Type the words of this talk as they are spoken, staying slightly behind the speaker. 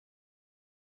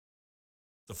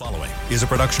The following is a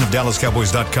production of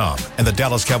DallasCowboys.com and the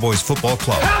Dallas Cowboys Football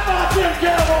Club. How about them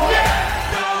Cowboys?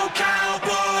 Go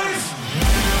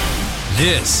Cowboys!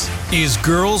 This is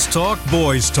Girls Talk,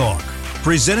 Boys Talk,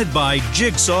 presented by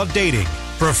Jigsaw Dating,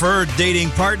 preferred dating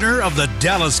partner of the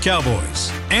Dallas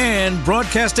Cowboys, and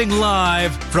broadcasting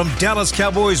live from Dallas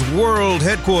Cowboys World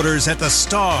Headquarters at the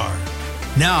Star.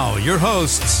 Now, your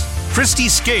hosts, Christy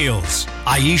Scales,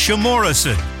 Aisha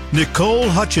Morrison, Nicole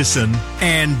Hutchison,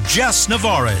 and Jess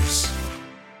Navarez.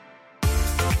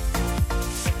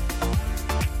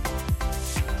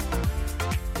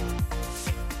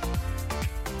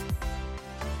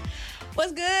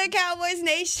 What's good, Cowboys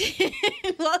Nation?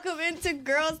 Welcome into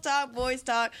Girls Talk, Boys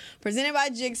Talk, presented by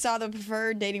Jigsaw, the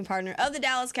preferred dating partner of the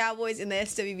Dallas Cowboys in the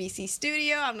SWBC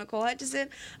studio. I'm Nicole Hutchison,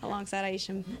 alongside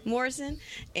Aisha Morrison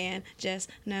and Jess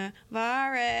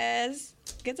Navarez.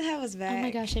 Good to have us back. Oh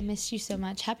my gosh, I missed you so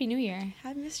much. Happy New Year.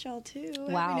 I missed y'all too.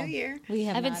 Wow. Happy New Year.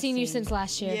 I haven't seen you since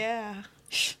last year. Yeah.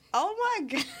 Oh my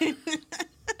God.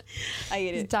 I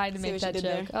get it. I was dying to make that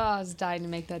joke. Oh, I was dying to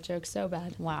make that joke so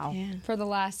bad. Wow. Yeah. For the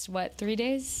last, 3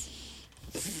 days?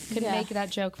 Couldn't make that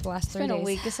joke for the last 3 days. It's been a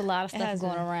week. It's a lot of stuff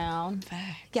going been. around.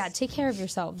 Facts. Yeah, take care of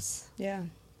yourselves. Yeah.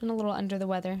 Been a little under the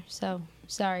weather, so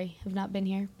sorry I've not been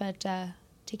here. But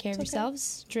take care of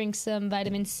yourselves. Drink some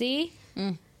vitamin C.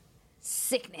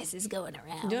 Sickness is going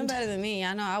around. Doing better than me.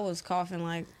 I know I was coughing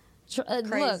like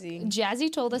crazy. Look,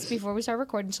 Jazzy told us before we started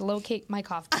recording to locate my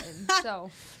cough button.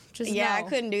 So just Yeah, know I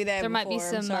couldn't do that there before. might be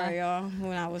some, I'm sorry, y'all,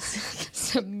 when I was...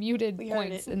 some muted We heard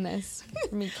points it. in this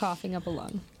for me coughing up a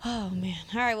lung. Oh, man.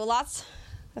 All right, well, lots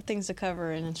of things to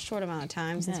cover in a short amount of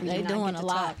time since we they did not doing get a to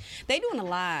lot. talk. They doing a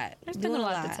lot. There's been a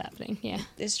lot that's happening, yeah.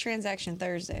 It's Transaction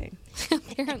Thursday.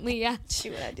 Apparently, yeah.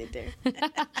 See what I did there.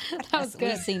 That was We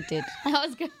good. synced it. That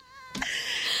was good.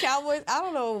 Cowboys, I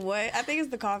don't know what. I think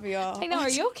it's the coffee, y'all. I know, are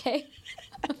you okay?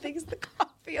 I think it's the coffee.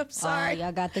 I'm Oh, sorry.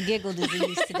 y'all got the giggle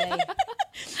disease today.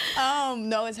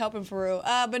 No, it's helping for real.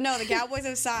 But no, the Cowboys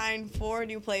have signed 4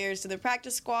 new players to their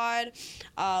practice squad.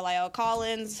 Lyle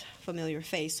Collins, familiar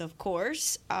face, of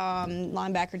course.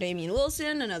 Linebacker Damian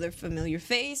Wilson, another familiar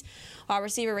face. Wide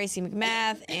receiver Racey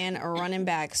McMath, and a running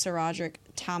back Saradrick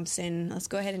Thompson. Let's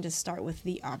go ahead and just start with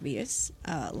the obvious.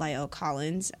 Lyle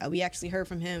Collins. We actually heard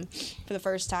from him for the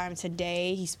first time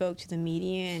today. He spoke to the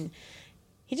media and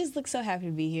he just looked so happy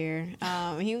to be here.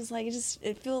 He was like,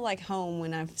 it felt like home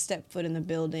when I stepped foot in the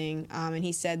building. And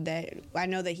he said that, I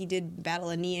know that he did battle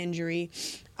a knee injury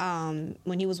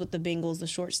when he was with the Bengals, the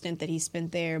short stint that he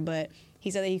spent there. But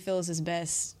he said that he feels his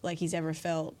best like he's ever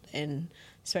felt, and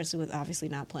especially with obviously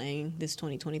not playing this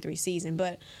 2023 season.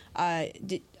 But I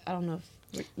don't know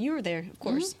if you were there, of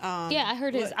course. Yeah, I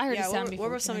heard his sound before.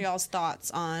 What were some of y'all's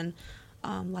thoughts on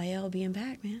Lyle being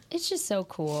back, man? It's just so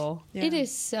cool. Yeah. It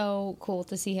is so cool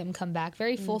to see him come back.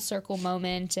 Very full circle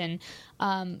moment. And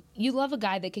you love a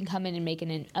guy that can come in and make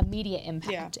an immediate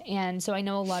impact. Yeah. And so I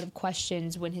know a lot of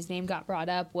questions when his name got brought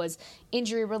up was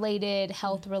injury related,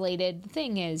 health related. The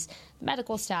thing is, the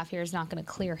medical staff here is not going to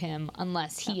clear him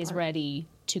unless he is ready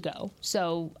to go.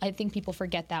 So I think people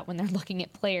forget that when they're looking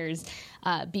at players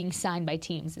being signed by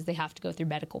teams, is they have to go through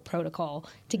medical protocol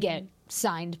to get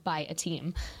signed by a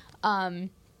team.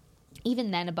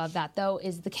 Even then, above that, though,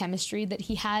 is the chemistry that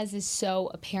he has is so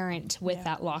apparent with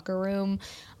that locker room.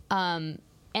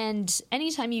 And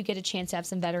anytime you get a chance to have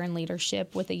some veteran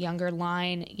leadership with a younger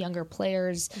line, younger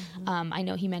players, I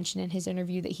know he mentioned in his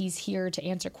interview that he's here to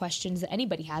answer questions that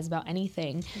anybody has about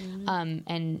anything,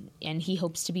 and he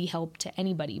hopes to be help to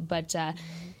anybody. But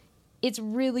it's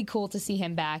really cool to see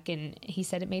him back, and he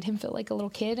said it made him feel like a little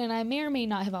kid, and I may or may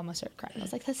not have almost started crying. I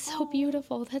was like, that's so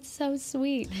beautiful. That's so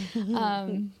sweet.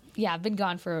 Yeah, I've been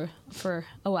gone for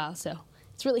a while, so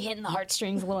it's really hitting the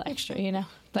heartstrings a little extra, you know?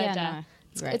 But Yeah,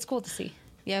 no, right. it's cool to see.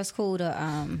 Yeah, it's cool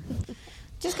to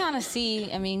just kind of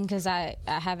see. I mean, because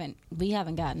we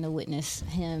haven't gotten to witness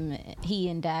he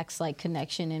and Dak's like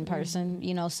connection in person,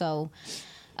 you know. So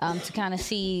to kind of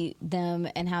see them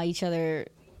and how each other,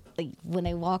 like when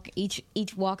they walk, each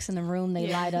walks in the room, they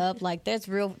light up. Like that's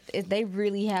real. They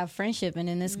really have friendship, and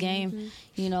in this game,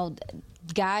 you know,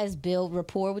 guys build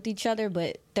rapport with each other,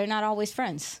 but they're not always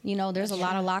friends. You know, there's a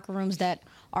lot of locker rooms that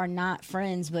are not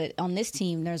friends, but on this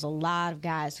team, there's a lot of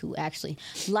guys who actually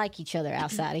like each other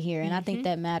outside of here, and I think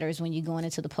that matters when you're going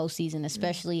into the postseason,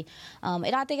 especially.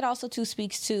 And I think it also too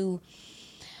speaks to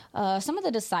some of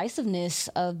the decisiveness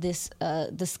of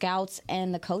the scouts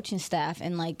and the coaching staff,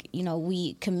 and like, you know,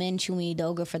 we commend Chumi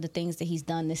Edoga for the things that he's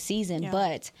done this season,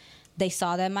 but they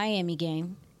saw that Miami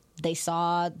game, they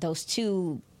saw those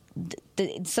two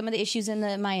some of the issues in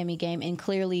the Miami game, and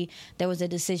clearly there was a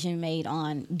decision made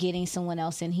on getting someone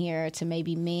else in here to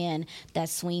maybe man that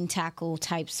swing tackle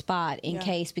type spot in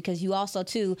case, because you also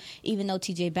too, even though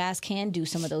TJ Bass can do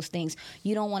some of those things,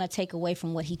 you don't want to take away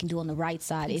from what he can do on the right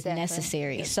side if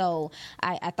necessary. Yep. So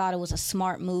I thought it was a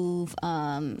smart move.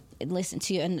 Listen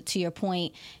to your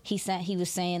point. He was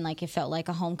saying like it felt like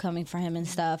a homecoming for him and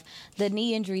stuff. The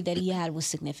knee injury that he had was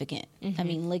significant. I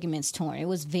mean, ligaments torn. It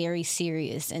was very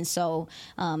serious, and so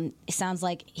it sounds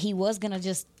like he was gonna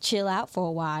just chill out for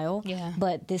a while. Yeah.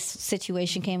 But this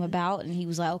situation came about, and he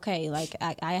was like, okay, like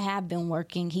I have been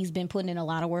working. He's been putting in a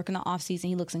lot of work in the offseason.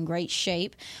 He looks in great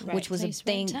shape, which was a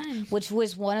thing, which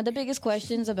was one of the biggest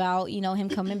questions about him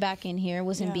coming back in here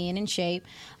was him being in shape.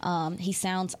 He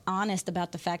sounds honest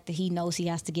about the fact that he knows he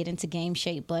has to get into game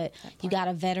shape, but you got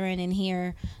a veteran in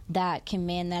here that can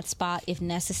man that spot if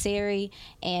necessary,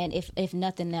 and if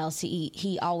nothing else,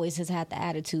 he always has had the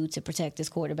attitude to protect his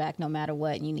quarterback no matter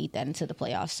what, and you need that into the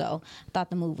playoffs. So I thought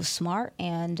the move was smart,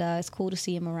 and it's cool to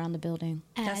see him around the building.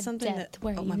 That's something that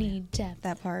where you need depth.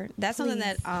 That part. That's something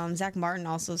that Zach Martin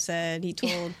also said. He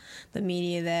told the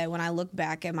media that when I look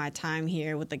back at my time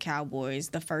here with the Cowboys,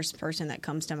 the first person that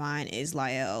comes to mind is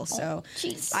Lyle. So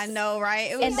I know,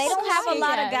 right? And they don't have a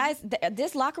lot of guys.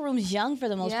 This locker room's young for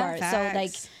the most part. Facts. So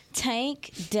like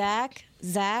Tank, Dak,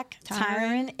 Zach,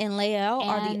 Tyron, and Lael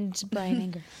are the Brian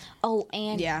Anger. Oh,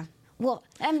 and well,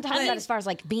 I'm talking about as far as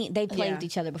like they played with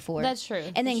each other before. That's true.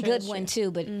 And then Goodwin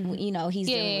too, but he's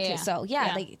dealing with it. So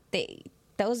they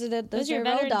those are the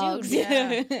road dogs.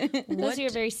 Those are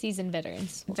your very seasoned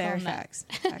veterans. Very facts.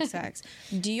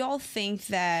 Do y'all think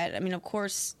that? I mean, of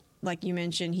course, like you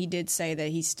mentioned, he did say that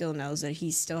he still knows that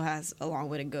he still has a long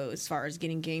way to go as far as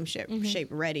getting game shape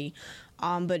ready.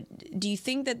 But do you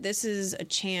think that this is a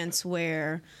chance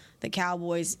where the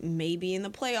Cowboys may be in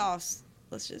the playoffs?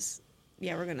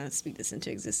 We're going to speak this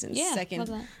into existence. Second,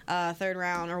 third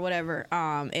round or whatever.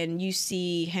 And you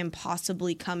see him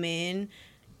possibly come in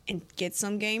and get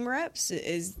some game reps.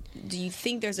 Do you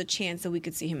think there's a chance that we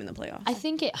could see him in the playoffs? I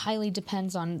think it highly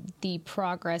depends on the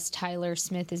progress Tyler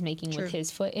Smith is making with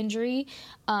his foot injury.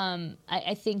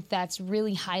 I think that's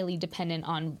really highly dependent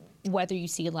on whether you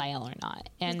see Lyle or not.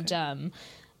 And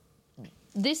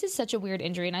this is such a weird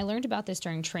injury, and I learned about this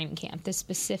during training camp. This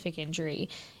specific injury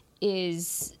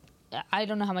is... I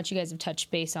don't know how much you guys have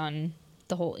touched base on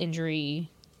the whole injury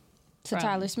to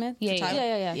Tyler Smith.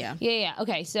 Yeah.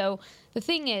 Okay, so the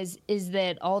thing is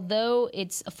that although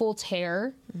it's a full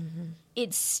tear,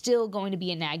 it's still going to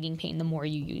be a nagging pain the more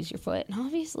you use your foot. And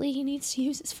obviously, he needs to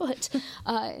use his foot.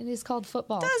 It is called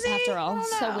football, after all.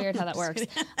 So weird how that works.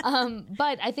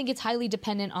 But I think it's highly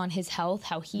dependent on his health,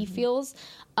 how he feels.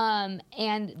 And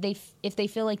if they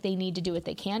feel like they need to do it,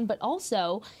 they can. But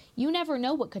also, you never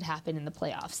know what could happen in the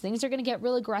playoffs. Things are going to get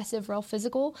real aggressive, real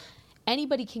physical.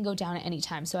 Anybody can go down at any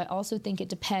time. So I also think it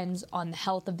depends on the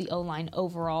health of the O-line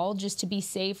overall, just to be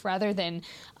safe rather than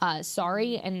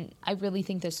sorry. And I really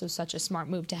think this was such a smart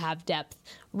move to have depth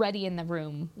ready in the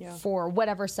room for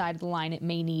whatever side of the line it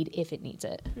may need if it needs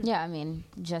it. Yeah, I mean,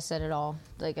 Jess said it all.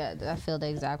 Like I feel the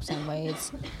exact same way.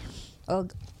 It's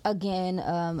again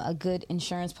a good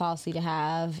insurance policy to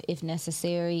have if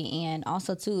necessary, and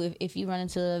also too if you run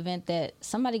into an event that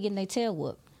somebody getting their tail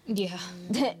whooped.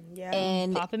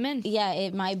 And pop him in. Yeah,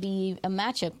 it might be a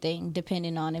matchup thing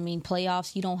depending on. I mean,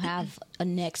 playoffs, you don't have a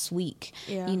next week.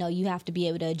 You have to be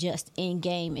able to adjust in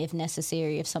game if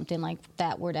necessary if something like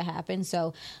that were to happen.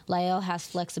 So Lyle has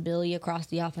flexibility across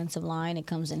the offensive line. It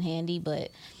comes in handy,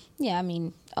 but yeah, I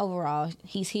mean, overall,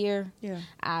 he's here.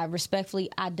 I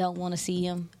don't want to see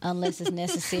him unless it's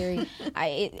necessary.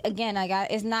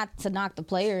 It's not to knock the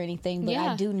player or anything, but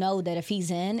I do know that if he's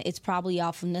in, it's probably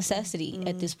off of necessity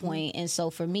at this point. And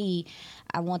so for me,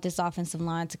 I want this offensive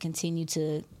line to continue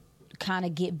to kind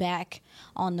of get back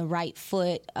on the right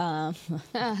foot. God.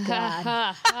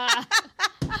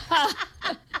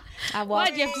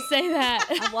 Why'd you have to say that?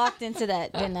 I walked into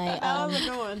that, didn't I?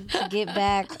 To get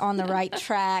back on the right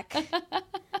track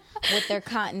with their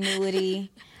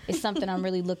continuity is something I'm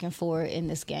really looking for in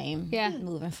this game.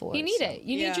 Moving forward. You need it.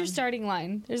 You need your starting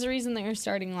line. There's a reason that your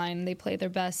starting line, they play their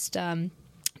best.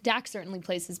 Dak certainly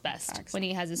plays his best when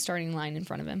he has his starting line in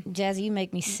front of him. Jazzy, you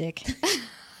make me sick.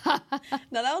 No,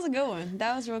 that was a good one.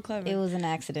 That was real clever. It was an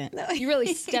accident. You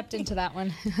really stepped into that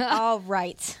one. All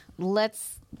right.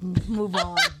 Let's move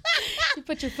on. You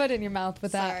put your foot in your mouth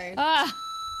with that.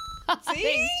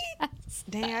 See?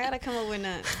 Dang, I gotta come up with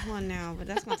one now, but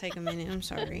that's gonna take a minute. I'm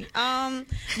sorry.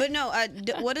 But no,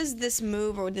 what does this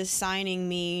move or this signing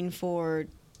mean for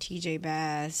TJ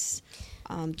Bass,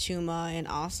 Chuma, and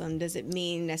Awesome? Does it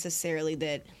mean necessarily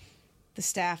that the the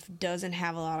staff doesn't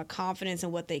have a lot of confidence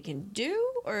in what they can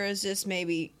do, or is this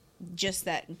maybe just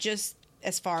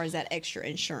as far as that extra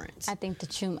insurance? I think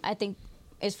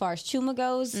as far as Chuma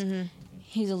goes,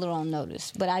 he's a little on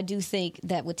notice. But I do think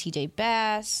that with TJ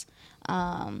Bass,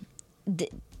 I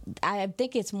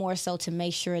think it's more so to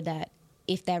make sure that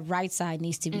if that right side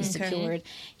needs to be secured,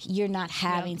 you're not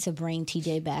having to bring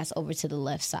TJ Bass over to the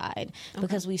left side,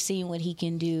 because we've seen what he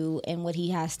can do and what he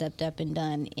has stepped up and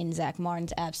done in Zach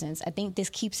Martin's absence. I think this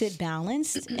keeps it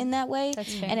balanced in that way.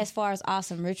 That's fair. And as far as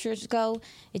Austin Richards go,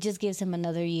 it just gives him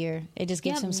another year. It just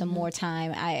gives him some more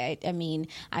time. I mean,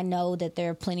 I know that there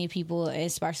are plenty of people,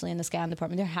 especially in the scouting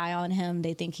department, they're high on him.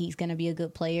 They think he's going to be a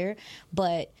good player,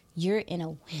 but you're in a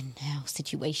win-now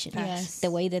situation. Yes. The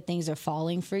way that things are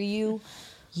falling for you,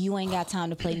 you ain't got time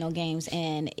to play no games.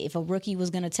 And if a rookie was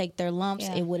going to take their lumps,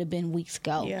 it would have been weeks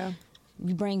ago. Yeah.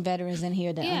 We bring veterans in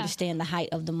here that understand the height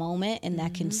of the moment and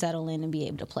that can settle in and be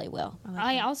able to play well.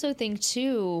 I also think,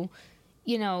 too,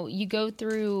 you go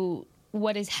through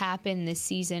what has happened this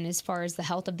season as far as the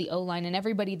health of the O-line and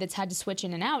everybody that's had to switch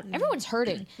in and out. Everyone's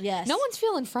hurting. Yes. No one's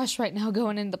feeling fresh right now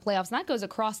going into the playoffs. And that goes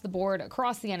across the board,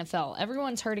 across the NFL.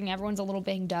 Everyone's hurting. Everyone's a little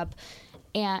banged up.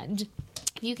 And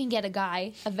you can get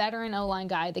a veteran O-line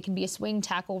guy that can be a swing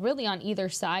tackle really on either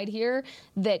side here,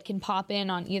 that can pop in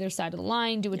on either side of the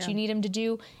line, do what you need him to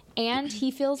do, and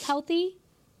he feels healthy,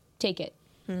 take it.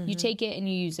 You take it and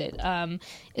you use it.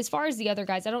 As far as the other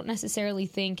guys, I don't necessarily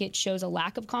think it shows a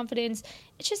lack of confidence.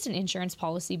 It's just an insurance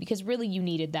policy, because really you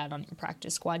needed that on your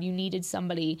practice squad. You needed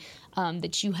somebody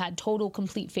that you had total,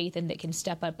 complete faith in that can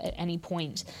step up at any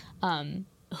point,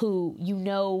 who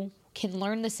can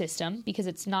learn the system, because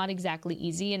it's not exactly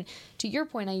easy. And to your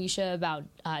point, Aisha, about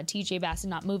TJ Bass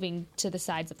not moving to the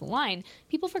sides of the line,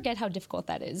 people forget how difficult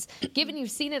that is. Given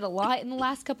you've seen it a lot in the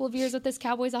last couple of years with this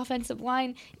Cowboys offensive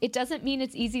line, it doesn't mean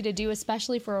it's easy to do,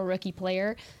 especially for a rookie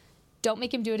player. Don't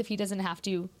make him do it if he doesn't have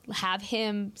to. Have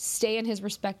him stay in his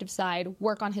respective side,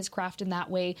 work on his craft in that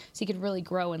way, so he can really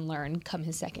grow and learn come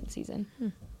his second season.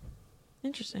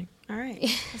 Interesting. All right.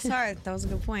 Sorry, that was a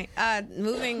good point.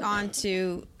 Moving on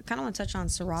to, kind of want to touch on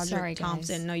Sir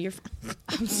Thompson. No, you're fine.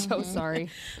 I'm so sorry.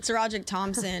 Sir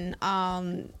Thompson,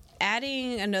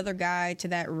 adding another guy to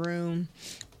that room.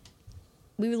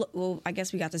 I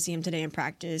guess we got to see him today in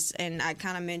practice, and I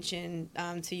kind of mentioned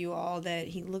to you all that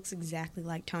he looks exactly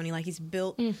like Tony, like he's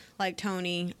built like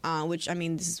Tony, which, I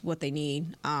mean, this is what they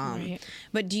need. Right.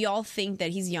 But do y'all think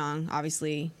that he's young,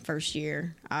 obviously, first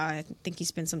year? I think he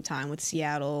spent some time with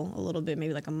Seattle, a little bit,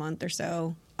 maybe like a month or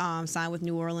so, signed with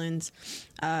New Orleans,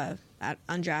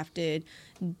 undrafted.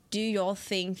 Do y'all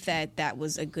think that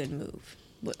was a good move?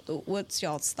 What's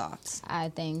y'all's thoughts? I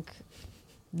think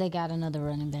they got another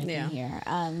running back in here,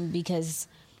 because,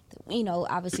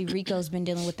 obviously Rico's been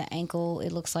dealing with the ankle.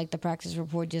 It looks like the practice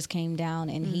report just came down,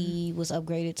 and he was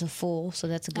upgraded to full, so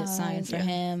that's a good sign for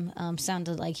him.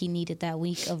 Sounded like he needed that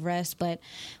week of rest, but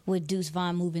with Deuce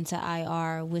Vaughn moving to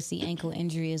IR with the ankle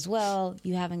injury as well,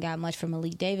 you haven't got much from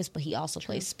Malik Davis, but he also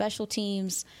plays special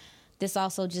teams. This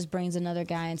also just brings another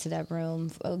guy into that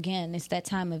room. Again, it's that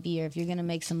time of year. If you're going to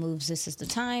make some moves, this is the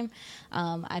time.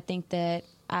 I think that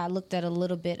I looked at a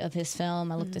little bit of his film.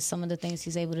 I looked at some of the things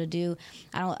he's able to do.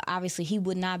 Obviously, he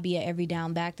would not be an every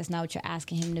down back. That's not what you're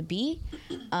asking him to be.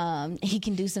 He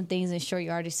can do some things in short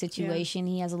yardage situation.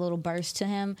 He has a little burst to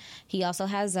him. He also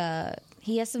has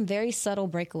some very subtle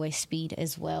breakaway speed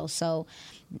as well. So,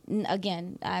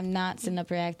 again, I'm not sitting up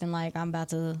here acting like I'm about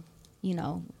to,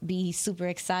 be super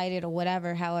excited or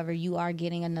whatever. However, you are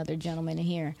getting another gentleman in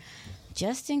here.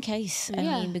 Just in case,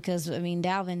 because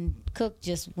Dalvin Cook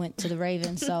just went to the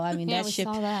Ravens, so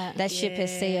that ship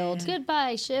has sailed.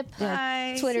 Goodbye, ship.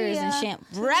 Bye. Twitter is in champ.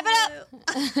 Wrap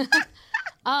it up.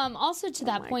 Also, to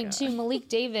that point too, Malik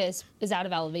Davis is out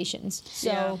of elevations,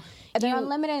 so they're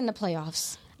unlimited in the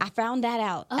playoffs. I found that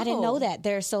out. I didn't know that.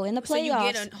 So in the playoffs, so you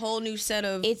get a whole new set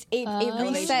of it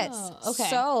resets. Okay.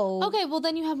 So okay, well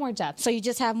then you have more depth. So you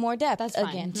just have more depth. That's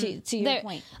again fine. To your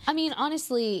point.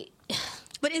 Honestly.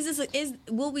 But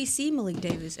will we see Malik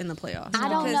Davis in the playoffs? I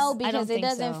don't know, because it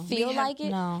doesn't feel like it.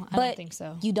 No, I don't think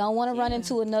so. You don't want to run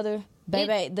into another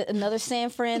San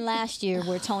Fran last year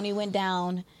where Tony went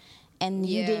down and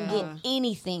you didn't get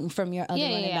anything from your other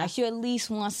running backs. You at least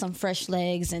want some fresh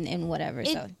legs and whatever.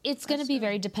 It's going to be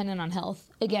very dependent on health.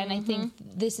 Again, I think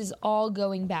this is all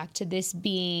going back to this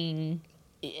being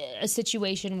a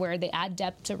situation where they add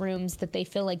depth to rooms that they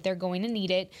feel like they're going to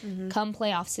need it come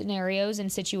playoff scenarios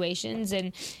and situations.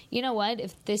 And you know what?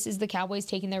 If this is the Cowboys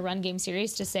taking their run game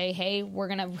serious to say, hey, we're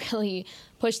going to really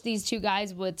push these two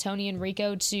guys with Tony and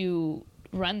Rico to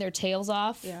run their tails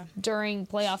off during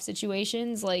playoff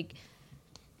situations, like,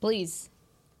 please.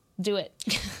 do it.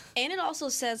 And it also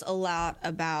says a lot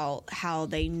about how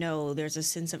they know there's a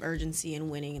sense of urgency in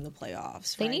winning in the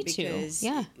playoffs. They right? need to. Because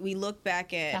Yeah. we look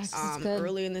back at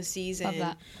earlier in the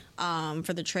season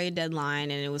for the trade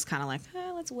deadline, and it was kind of like,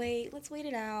 let's wait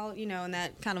it out, and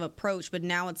that kind of approach. But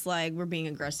now it's like we're being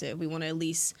aggressive. We want to at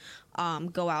least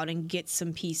go out and get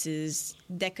some pieces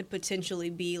that could potentially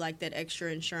be like that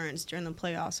extra insurance during the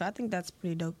playoffs. So I think that's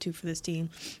pretty dope too for this team.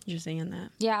 You're saying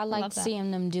that. Yeah, I like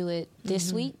seeing them do it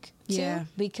this week too. Yeah.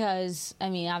 Because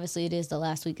obviously it is the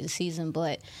last week of the season,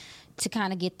 but to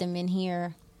kind of get them in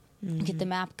here, get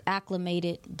them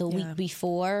acclimated the week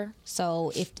before.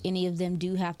 So if any of them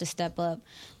do have to step up,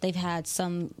 they've had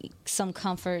some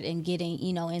comfort in getting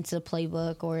into the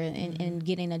playbook or in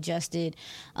getting adjusted.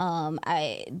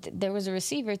 There was a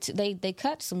receiver they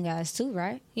cut some guys too,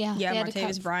 right? Yeah,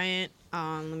 Martavis Bryant.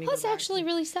 I was actually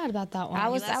really sad about that one. I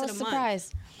was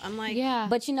surprised. I'm like, yeah,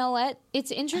 but you know what?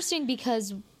 It's interesting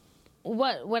because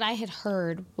what I had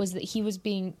heard was that he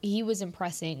was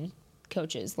impressing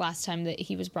coaches last time that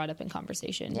he was brought up in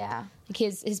conversation. Yeah. Like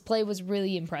his play was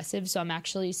really impressive, so I'm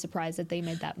actually surprised that they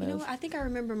made that move. I think I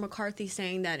remember McCarthy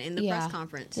saying that in the press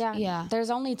conference. Yeah. There's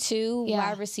only 2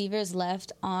 wide receivers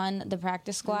left on the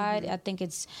practice squad. I think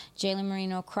it's Jalen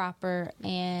Marino, Cropper,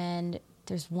 and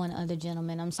there's one other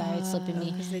gentleman. I'm sorry, it's slipping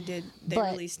me. Because they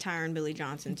released Tyron Billy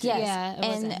Johnson too. Yes. Yeah, it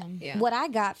wasn't him. And what I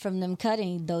got from them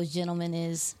cutting those gentlemen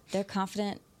is they're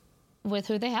confident With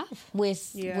who they have.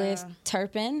 with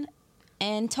Turpin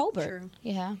and Tolbert. True.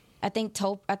 Yeah. I think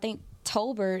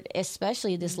Tolbert,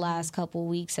 especially this last couple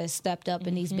weeks, has stepped up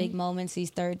in these big moments,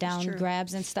 these third down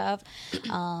grabs and stuff.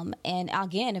 And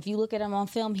again, if you look at him on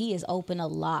film, he is open a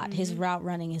lot. His route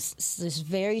running is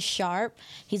very sharp.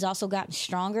 He's also gotten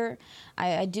stronger.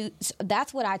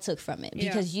 That's what I took from it,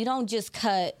 because you don't just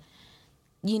cut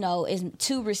is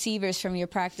 2 receivers from your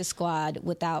practice squad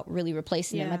without really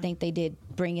replacing them. I think they did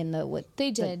bring in what's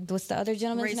the other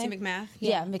gentleman's name? McMath.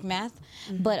 Yeah, McMath.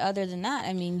 But other than that,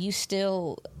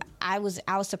 I was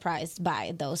surprised by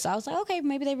it though. So I was like, okay,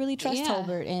 maybe they really trust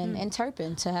Tolbert and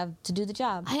Turpin to do the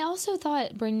job. I also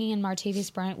thought bringing in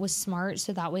Martavis Bryant was smart,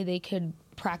 so that way they could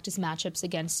practice matchups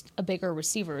against a bigger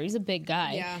receiver. He's a big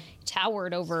guy. Yeah. He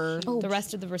towered over the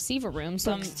rest of the receiver room.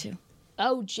 So too.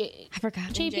 Oh, I forgot.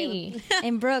 JB.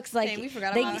 And Brooks, like, we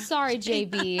forgot about him. Sorry,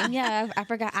 JB. Yeah, I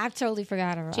forgot. I totally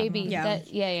forgot about JB. him.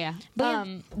 Yeah.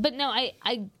 But no, I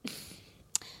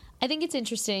think it's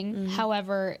interesting.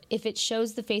 However, if it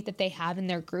shows the faith that they have in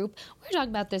their group, we were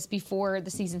talking about this before the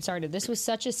season started. This was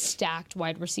such a stacked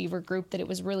wide receiver group that it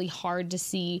was really hard to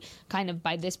see kind of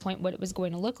by this point what it was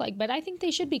going to look like. But I think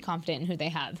they should be confident in who they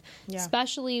have,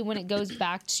 especially when it goes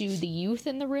back to the youth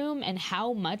in the room and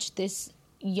how much this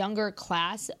younger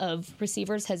class of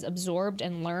receivers has absorbed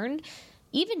and learned,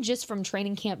 even just from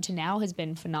training camp to now, has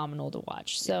been phenomenal to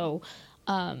watch. So,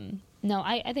 no,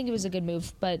 I think it was a good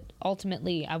move, but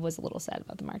ultimately I was a little sad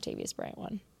about the Martavis Bryant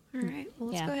one. All right.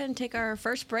 Well, let's go ahead and take our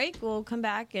first break. We'll come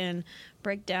back and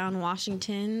break down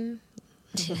Washington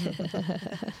and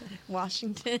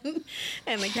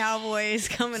the Cowboys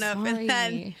coming up in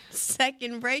that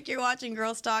second break. You're watching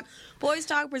Girls Talk, Boys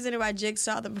Talk, presented by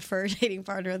Jigsaw, the preferred dating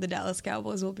partner of the Dallas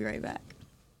Cowboys. We'll be right back.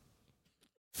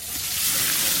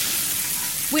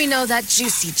 We know that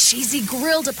juicy, cheesy,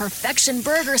 grilled to perfection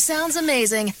burger sounds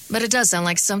amazing, but it does sound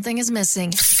like something is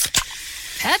missing.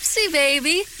 Pepsi,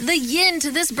 baby! The yin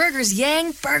to this burger's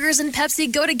yang. Burgers and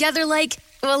Pepsi go together like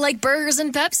burgers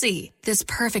and Pepsi. This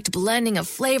perfect blending of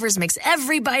flavors makes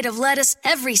every bite of lettuce,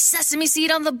 every sesame seed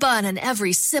on the bun, and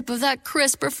every sip of that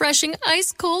crisp, refreshing,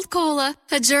 ice-cold cola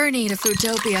a journey to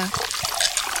Foodtopia.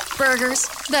 Burgers,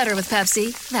 better with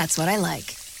Pepsi. That's what I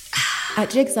like. At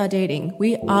Jigsaw Dating,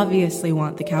 we obviously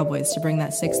want the Cowboys to bring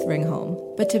that 6th ring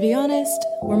home. But to be honest,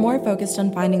 we're more focused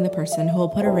on finding the person who will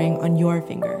put a ring on your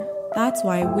finger. That's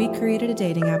why we created a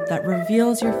dating app that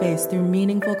reveals your face through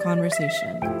meaningful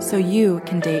conversation, so you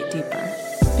can date deeper.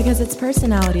 Because it's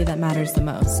personality that matters the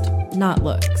most, not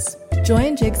looks.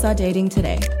 Join Jigsaw Dating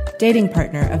today, dating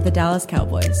partner of the Dallas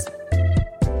Cowboys.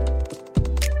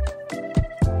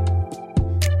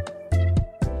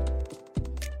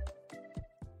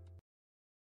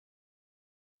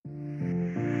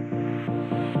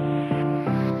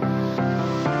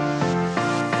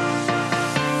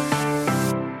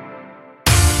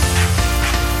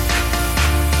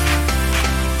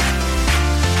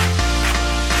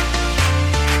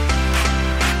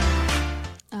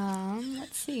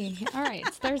 All right,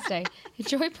 it's Thursday.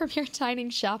 Enjoy premier dining,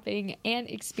 shopping, and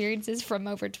experiences from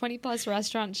over 20-plus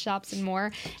restaurants, shops, and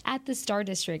more at the Star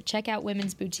District. Check out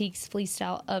Women's Boutique's Fleece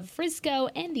Style of Frisco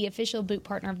and the official boot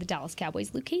partner of the Dallas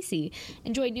Cowboys, Lucchese.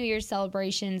 Enjoy New Year's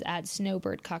celebrations at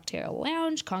Snowbird Cocktail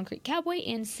Lounge, Concrete Cowboy,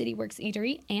 and CityWorks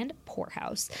Eatery and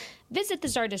Poorhouse. Visit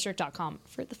thestardistrict.com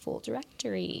for the full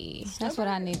directory. That's what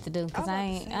I need to do because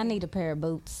I need a pair of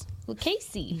boots.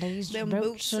 Lucchese. These Them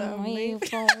boots boots are are made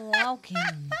for walking.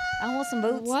 I want some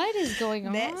boots. What is going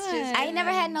on? That's just- I ain't never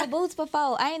had no boots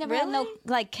before. I ain't never had no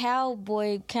like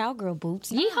cowgirl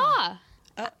boots. No. Yeehaw!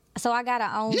 So I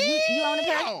gotta own. You own a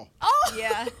pair? Oh,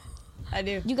 yeah, I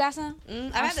do. You got some?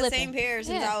 I've had the slipping. same pair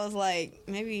since Yeah. I was like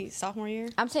maybe sophomore year.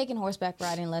 I'm taking horseback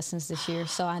riding lessons this year,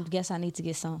 so I guess I need to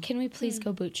get some. Can we please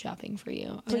go boot shopping for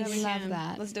you? Yeah, I we love can.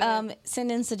 that. Let's do it.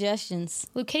 Send in suggestions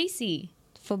Lucchese.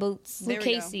 for boots. There we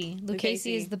go. Lucchese. Lucchese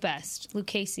Lucchese. is the best.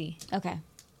 Lucchese. Okay.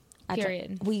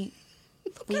 Period. We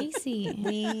Lucchese.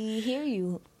 hear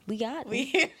you. We got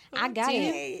it. I got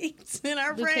it. It's in our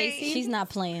Lucchese? brain. She's not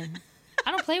playing. I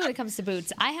don't play when it comes to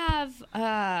boots. I have,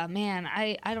 I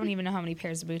don't even know how many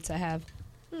pairs of boots I have.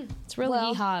 It's real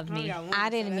Well, yeehaw of I only me. got one, I so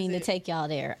didn't that's mean to it. take y'all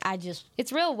there. I just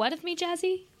It's real what of me,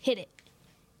 Jazzy? Hit it.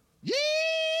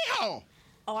 Yeehaw!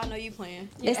 Oh, I know you playing.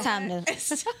 it's time to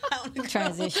It's time to go.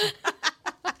 transition.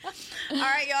 All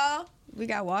right, y'all. We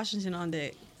got Washington on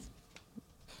deck.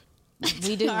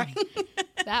 We do.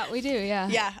 That we do, yeah.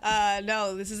 Yeah,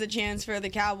 no, this is a chance for the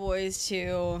Cowboys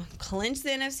to clinch the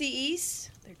NFC East.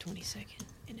 Their 22nd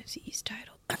NFC East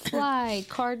title. Fly,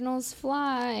 Cardinals,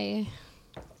 fly.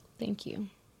 Thank you.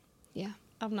 Yeah.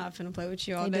 I'm not finna play with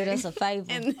you all They day. did us a favor.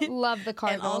 and, Love the and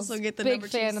Cardinals. also get the Big number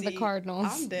 2 fan of the seed. Cardinals.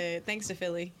 I'm dead. Thanks to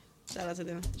Philly. Shout out to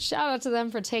them. Shout out to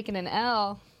them for taking an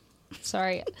L.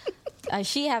 Sorry.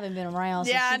 She haven't been around,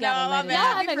 so Yeah, I she gotta know, let my it bad. Y'all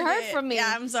out. haven't heard forget. from me.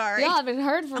 Yeah, I'm sorry. Y'all haven't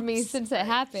heard from me since it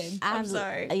happened. I'm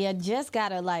sorry. Yeah, just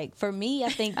gotta for me, I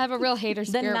think I have a real hater the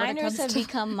spirit when it Niners comes have to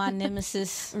become my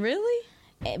nemesis, Really?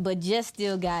 but just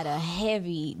still got a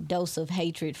heavy dose of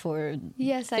hatred for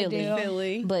Yes, I Philly. do.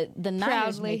 Philly. But the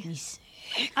Niners Proudly. make me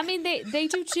I mean, they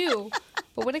do too.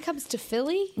 But when it comes to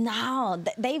Philly, no.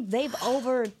 They've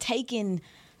overtaken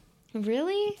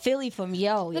really? Philly from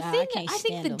yo. The Yeah, thing, I can't I think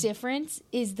stand the them. difference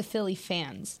is the Philly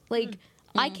fans. Like,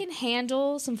 I can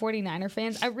handle some 49er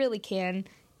fans. I really can.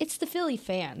 It's the Philly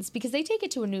fans because they take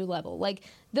it to a new level. Like,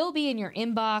 they'll be in your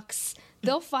inbox.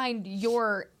 They'll find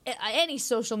any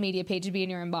social media page to be in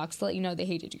your inbox to let you know they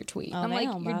hated your tweet. I'm they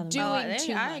like, don't you're bother me. doing I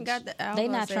too much. ain't got the. They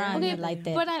not trying to like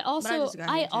that. But I also just got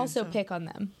here too, so. pick on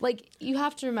them. Like, you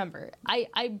have to remember,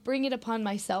 I bring it upon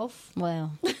myself.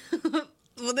 Well,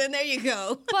 Well, then there you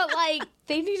go. But like,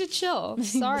 they need to chill.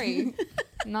 Sorry,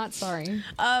 not sorry.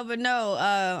 But no,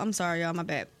 I'm sorry, y'all. My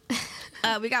bad.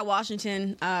 We got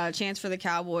Washington. Chance for the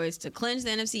Cowboys to clinch the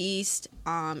NFC East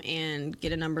and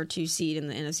get a number 2 seed in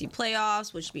the NFC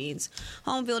playoffs, which means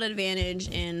home field advantage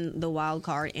in the wild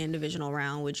card and divisional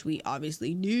round, which we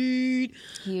obviously need.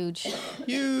 huge.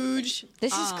 Huge.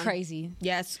 This is crazy.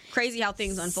 Yes, crazy how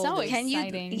things unfolded.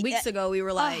 exciting. Weeks ago, we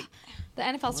were like, The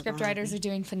NFL scriptwriters are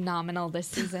doing phenomenal this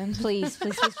season. Please,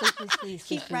 please, please, please, please, please.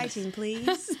 keep writing,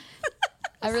 please.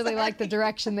 I really like the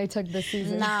direction they took this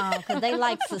season. No, because they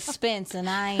like suspense, and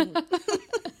I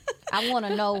want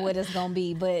to know what it's gonna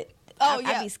be, but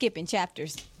I be skipping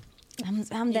chapters.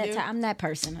 I'm that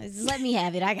person. Just let me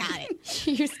have it. I got it.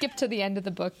 You skip to the end of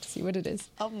the book to see what it is.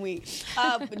 I'm weak.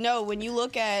 But no, when you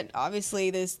look at,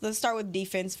 obviously, let's start with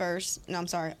defense first. No, I'm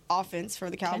sorry, offense for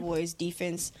the Cowboys.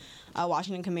 Defense,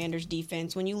 Washington Commanders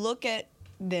defense. When you look at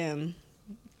them,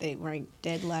 they rank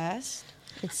dead last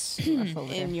It's rough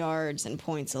over there. in yards and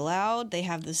points allowed. They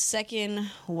have the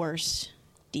second worst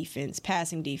defense,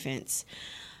 passing defense.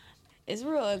 It's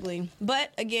real ugly.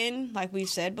 But again, like we've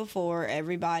said before,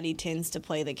 everybody tends to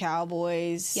play the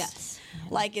Cowboys. Yes.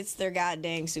 Like it's their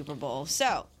goddamn Super Bowl.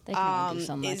 So, They can only do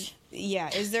so much.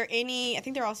 is there any, I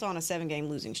think they're also on a 7-game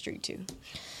losing streak too.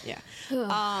 Yeah.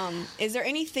 Is there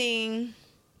anything,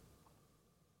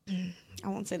 I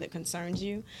won't say that concerns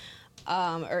you,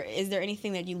 or is there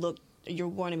anything that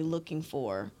you're going to be looking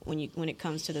for when it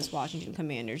comes to this Washington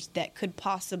Commanders that could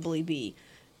possibly be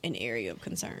an area of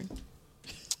concern?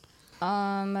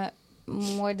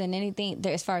 More than anything,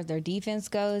 as far as their defense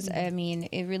goes, I mean,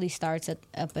 it really starts up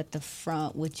at the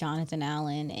front with Jonathan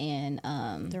Allen and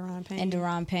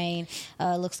Deron Payne.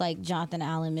 Looks like Jonathan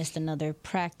Allen missed another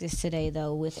practice today,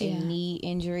 though, with a knee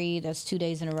injury. That's 2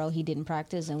 days in a row he didn't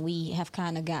practice, and we have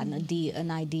kind of gotten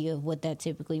an idea of what that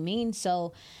typically means.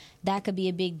 So that could be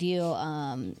a big deal.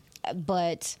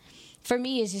 But for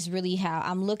me, it's just really how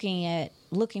I'm looking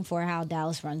for how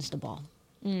Dallas runs the ball.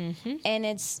 And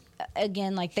it's,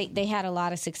 again, like they had a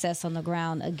lot of success on the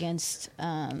ground against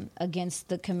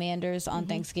the Commanders on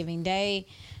Thanksgiving Day.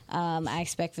 I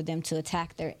expect for them to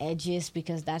attack their edges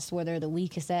because that's where they're the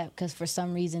weakest at. Because for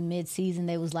some reason, mid-season,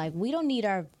 they was like, we don't need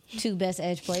our 2 best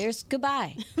edge players.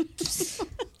 Goodbye.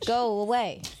 Go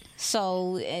away.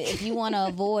 So if you want to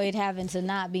avoid having to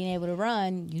not being able to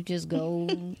run, you just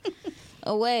go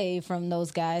away from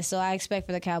those guys. So I expect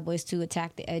for the Cowboys to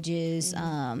attack the edges,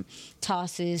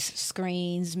 tosses,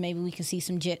 screens. Maybe we can see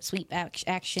some jet sweep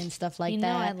action, stuff like that.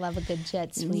 You know I love a good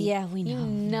jet sweep. Yeah, we know. You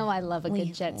know I love a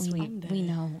good jet sweep. We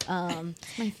know.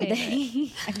 My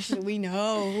favorite. Actually, we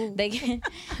know. They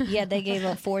gave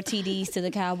up 4 TDs to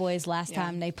the Cowboys last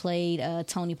time they played.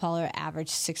 Tony Pollard averaged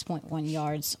 6.1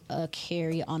 yards a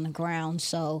carry on the ground.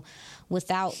 So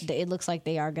it looks like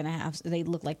they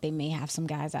look like they may have some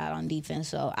guys out on defense.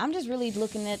 So I'm just really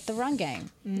looking at the run game.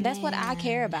 That's what I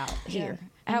care about here.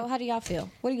 How do y'all feel?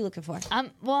 What are you looking for?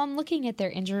 Well, I'm looking at their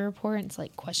injury report. And it's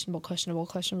like questionable.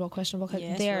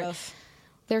 Yeah,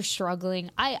 they're struggling.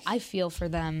 I feel for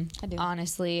them. I do.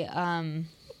 Honestly. Ain't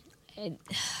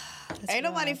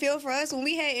nobody feel for us when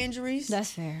we had injuries.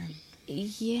 That's fair.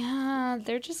 Yeah,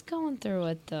 they're just going through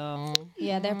it though.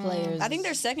 Yeah, they're players. I think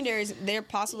their secondaries, they're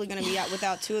possibly going to be out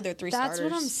without 2 of their 3 starters.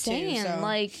 That's what I'm saying. Too, so.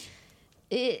 Like,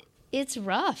 it's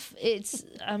rough.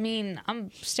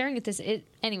 I'm staring at this.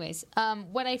 Anyways,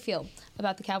 what I feel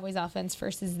about the Cowboys offense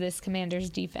versus this Commanders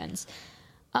defense.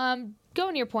 Going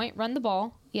to your point, run the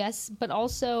ball, yes, but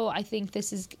also I think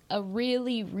this is a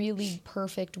really, really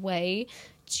perfect way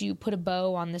to put a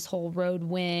bow on this whole road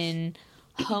win,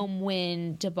 home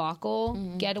win debacle.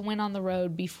 Get a win on the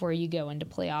road before you go into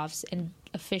playoffs and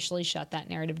officially shut that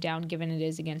narrative down, given it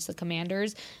is against the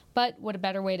Commanders. But what a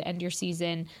better way to end your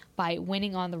season by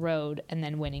winning on the road and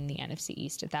then winning the NFC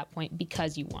East at that point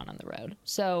because you won on the road.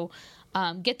 So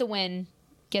get the win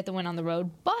on the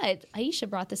road. But Aisha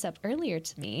brought this up earlier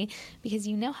to me because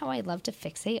you know how I love to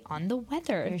fixate on the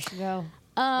weather. There you go.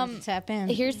 Tap in.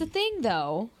 Here's the thing,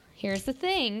 though. What's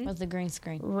the green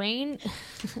screen? Rain.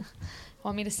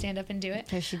 Want me to stand up and do it?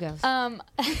 Here she goes. If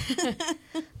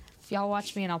y'all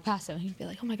watch me in El Paso, you'd be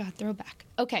like, oh my God, throwback.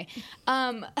 Okay.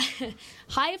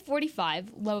 High of 45,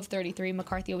 low of 33.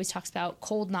 McCarthy always talks about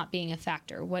cold not being a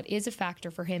factor. What is a factor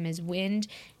for him is wind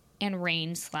and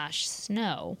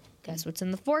rain/snow. Guess what's in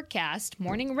the forecast?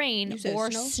 Morning rain or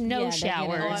snow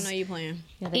showers. Oh, I know you playing.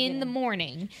 In the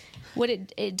morning. What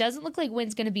it doesn't look like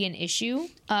wind's going to be an issue,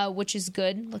 which is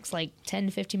good. Looks like 10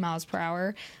 to 50 miles per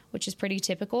hour, which is pretty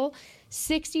typical.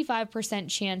 65%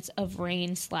 chance of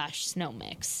rain/snow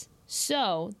mix.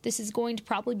 So this is going to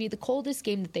probably be the coldest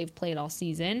game that they've played all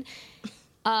season.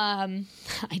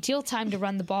 Ideal time to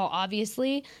run the ball,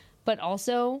 obviously, but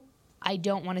also I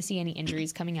don't want to see any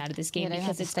injuries coming out of this game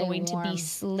because it's going to be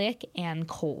slick and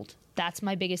cold. That's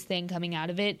my biggest thing coming out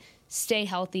of it. Stay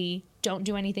healthy. Don't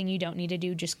do anything you don't need to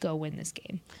do. Just go win this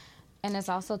game. And it's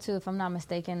also, too, if I'm not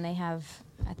mistaken, they have,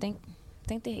 I think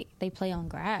they play on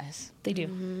grass. They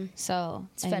do. So,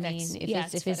 it's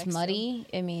FedEx. If it's muddy,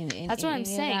 I mean, that's what I'm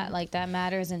saying. That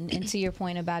matters. And to your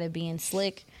point about it being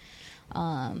slick,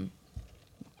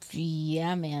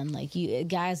 yeah, man, like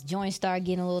guys, joints start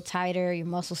getting a little tighter, your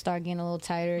muscles start getting a little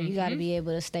tighter. You got to be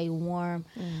able to stay warm.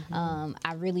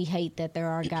 I really hate that there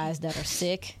are guys that are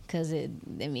sick because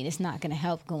it's not going to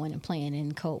help going and playing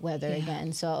in cold weather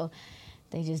again. So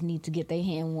they just need to get their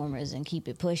hand warmers and keep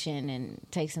it pushing and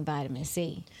take some vitamin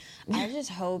C. I just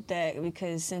hope that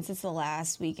because since it's the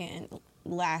last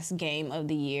game of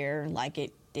the year, like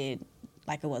it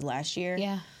was last year.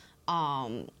 Yeah.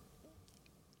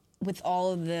 With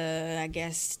all of the, I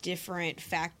guess, different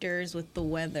factors with the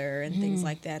weather and things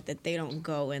like that they don't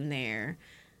go in there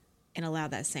and allow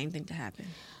that same thing to happen.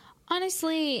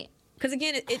 Honestly, because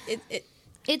again,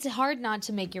 it's hard not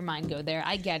to make your mind go there.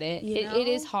 I get it. It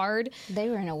is hard.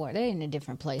 They're in a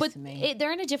different place to me.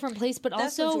 They're in a different place, but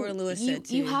that's also what Jordan Lewis said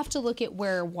too. You have to look at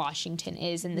where Washington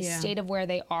is and the state of where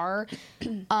they are.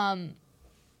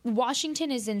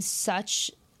 Washington is in such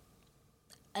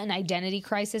an identity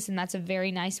crisis, and that's a very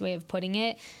nice way of putting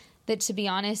it, that to be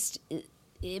honest,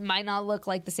 it might not look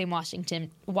like the same Washington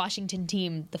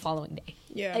team the following day.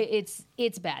 Yeah.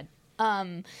 It's bad.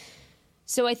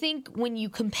 So I think when you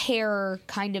compare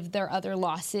kind of their other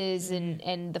losses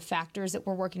and the factors that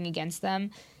were working against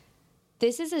them,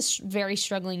 this is a very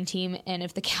struggling team, and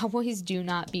if the Cowboys do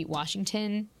not beat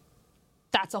Washington,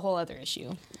 that's a whole other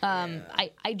issue.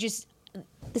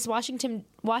 This Washington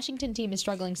team is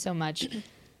struggling so much.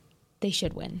 They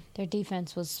should win. Their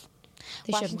defense was...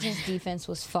 Washington's defense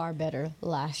was far better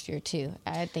last year, too.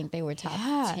 I think they were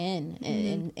top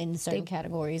 10 in certain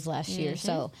categories last year.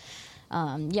 So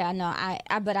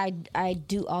But I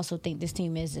do also think this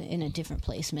team is in a different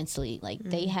place mentally. Like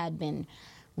they had been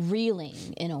reeling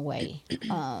in a way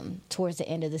towards the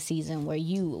end of the season where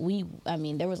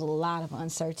there was a lot of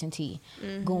uncertainty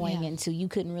going into, you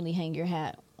couldn't really hang your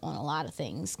hat on a lot of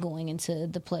things going into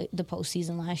the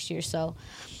postseason last year. So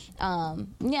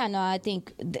I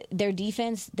think their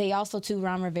defense, they also too,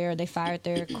 Ron Rivera, they fired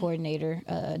their coordinator,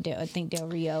 I think Del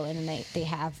Rio, and then they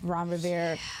have Ron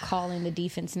Rivera calling the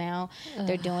defense now.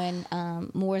 They're doing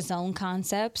more zone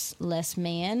concepts, less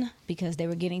man, because they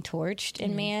were getting torched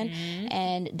in man.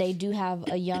 And they do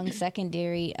have a young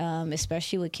secondary,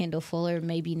 especially with Kendall Fuller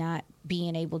maybe not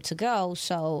being able to go.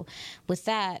 So with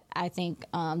that, I think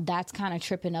that's kind of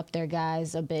tripping up their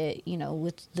guys a bit,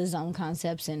 with the zone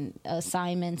concepts and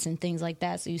assignments and things like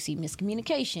that. So you see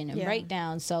miscommunication and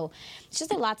breakdowns. So it's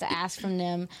just a lot to ask from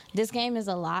them. This game is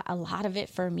a lot of it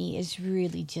for me is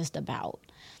really just about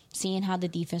seeing how the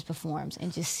defense performs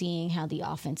and just seeing how the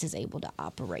offense is able to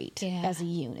operate as a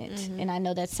unit. And I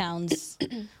know that sounds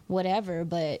whatever,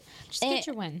 but just get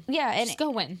your win. Yeah, and just go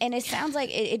win. And it sounds like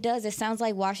it does. It sounds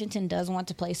like Washington does want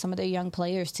to play some of their young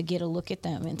players to get a look at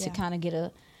them and to kind of get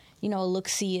a look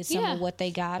see at some of what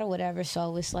they got or whatever.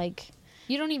 So it's like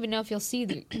you don't even know if you'll see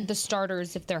the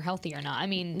starters if they're healthy or not. I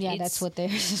mean, that's what they're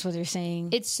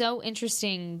saying. It's so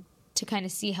interesting to kind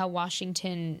of see how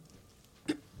Washington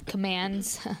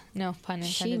commands, no pun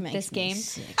intended, this game.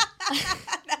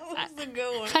 That was a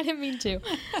good one. I didn't mean to.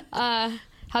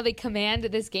 How they command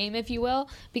this game, if you will,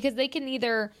 because they can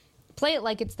either play it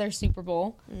like it's their Super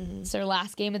Bowl, it's their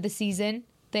last game of the season,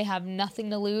 they have nothing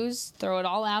to lose, throw it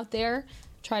all out there,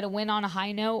 try to win on a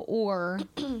high note, or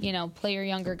play your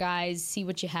younger guys, see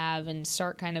what you have, and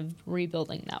start kind of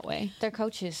rebuilding that way. Their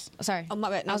coaches. Sorry. Oh,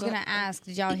 my bad. No, I was going to ask,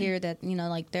 did y'all hear that,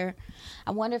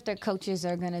 I wonder if their coaches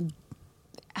are going to,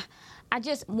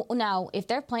 now, if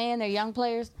they're playing their young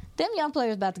players, them young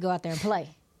players about to go out there and play.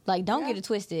 Like, don't get it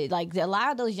twisted. Like, a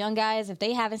lot of those young guys, if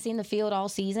they haven't seen the field all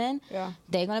season,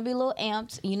 they're going to be a little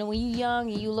amped. When you're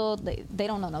young and you little, they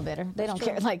don't know no better. They don't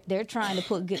care. Like, they're trying to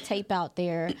put good tape out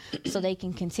there so they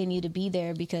can continue to be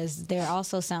there, because there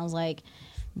also sounds like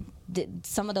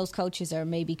some of those coaches are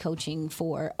maybe coaching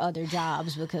for other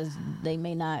jobs because they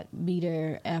may not be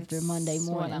there after Monday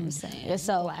morning. What I'm saying.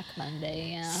 So, Black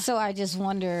Monday, yeah. So I just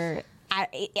wonder,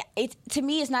 to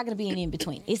me, it's not going to be an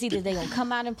in-between. It's either they're going to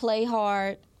come out and play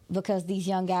hard because these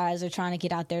young guys are trying to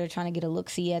get out there, trying to get a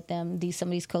look-see at them. Some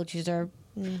of these coaches are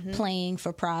playing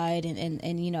for pride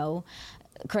and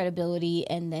credibility,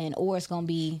 or it's going to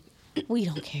be, we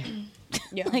don't care.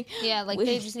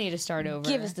 They just need to start over.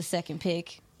 Give us the second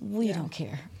pick. We don't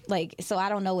care. So I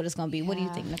don't know what it's going to be. What do you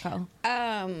think, Nicole?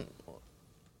 I'm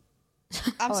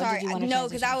sorry. No,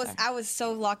 because I was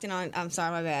so locked in on. I'm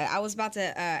sorry, my bad. I was about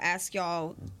to ask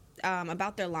y'all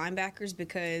about their linebackers,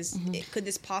 because could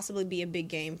this possibly be a big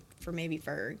game for maybe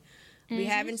Ferg? We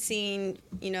haven't seen,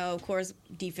 of course,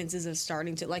 defenses are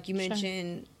starting to, like you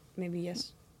mentioned, maybe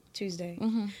Tuesday.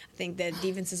 I think that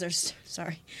defenses are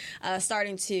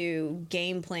starting to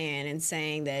game plan and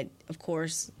saying that, of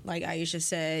course, like Aisha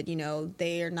said,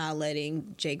 they are not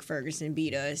letting Jake Ferguson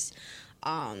beat us.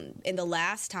 In the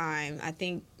last time, I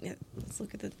think, let's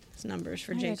look at the numbers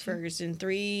for Jake Ferguson. Let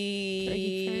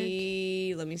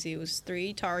me see, it was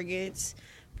 3 targets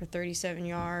for 37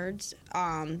 yards.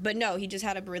 But no, he just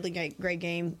had a really great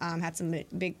game, had some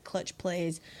big clutch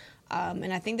plays.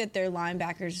 And I think that their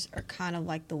linebackers are kind of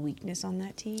like the weakness on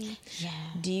that team. Yeah.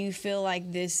 Do you feel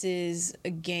like this is a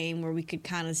game where we could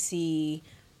kind of see,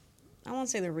 I won't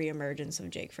say the reemergence of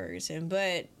Jake Ferguson,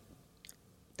 but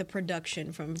the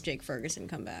production from Jake Ferguson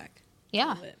come back?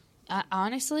 Yeah.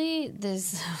 Honestly,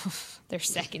 their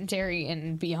secondary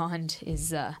and beyond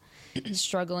is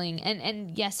struggling.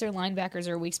 And yes, their linebackers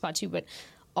are a weak spot too, but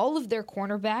all of their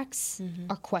cornerbacks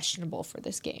are questionable for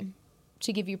this game.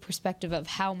 To give you perspective of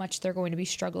how much they're going to be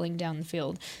struggling down the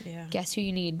field. Yeah. Guess who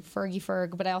you need?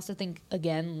 Ferg. But I also think,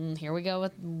 again, here we go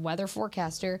with weather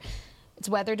forecaster. It's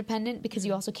weather dependent because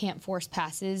you also can't force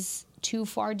passes too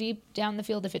far deep down the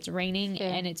field if it's raining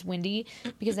and it's windy,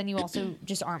 because then you also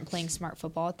just aren't playing smart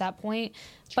football at that point.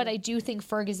 True. But I do think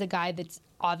Ferg is a guy that's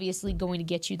obviously going to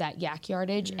get you that yak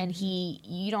yardage, and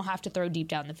you don't have to throw deep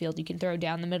down the field. You can throw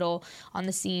down the middle on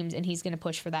the seams, and he's going to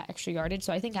push for that extra yardage.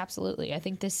 So I think absolutely. I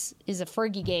think this is a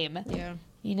Fergie game. Yeah.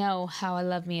 You know how I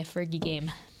love me a Fergie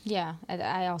game. Yeah,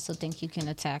 I also think you can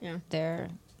attack their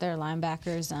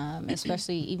linebackers,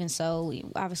 especially even so,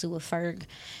 obviously with Ferg,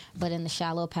 but in the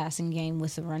shallow passing game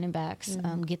with the running backs,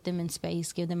 get them in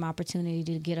space, give them opportunity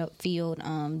to get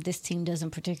upfield. This team doesn't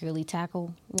particularly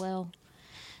tackle well.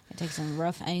 It takes some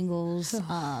rough angles.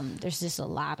 There's just a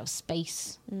lot of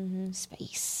space.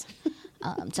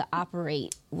 to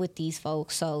operate with these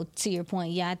folks. So to your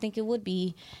point, yeah, I think it would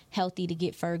be healthy to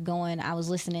get Ferg going. I was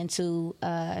listening to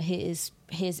his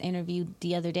interview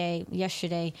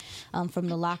yesterday, from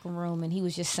the locker room, and he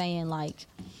was just saying like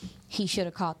he should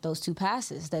have caught those 2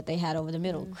 passes that they had over the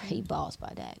middle. Great balls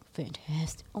by Dak,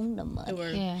 fantastic on the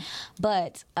money. Yeah.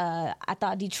 But I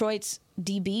thought Detroit's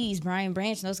DBs, Brian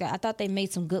Branch and those guys, I thought they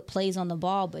made some good plays on the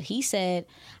ball, but he said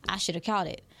I should have caught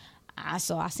it.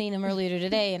 So I seen him earlier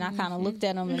today, and I kind of looked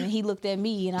at him, and he looked at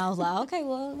me, and I was like, okay,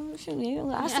 well, shoot,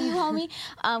 I see you, homie.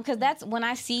 Because that's when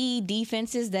I see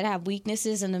defenses that have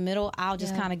weaknesses in the middle, I'll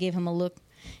just kind of give him a look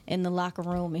in the locker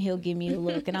room, and he'll give me a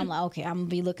look, and I'm like, okay, I'm gonna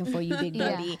be looking for you, big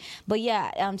buddy. Yeah. But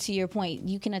yeah, to your point,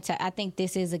 you can attack. I think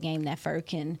this is a game that Ferg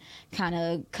can kind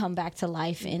of come back to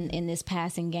life in this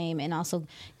passing game, and also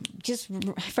just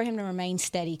for him to remain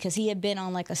steady, because he had been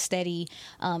on like a steady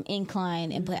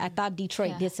incline, but I thought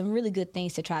Detroit did some really good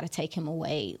things to try to take him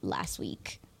away last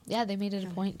week. Yeah, they made it a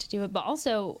point to do it. But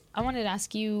also, I wanted to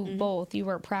ask you both. You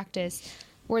were at practice.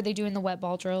 Were they doing the wet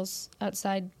ball drills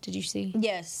outside? Did you see?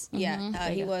 Yes. Yeah.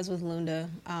 He was with Lunda.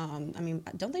 I mean,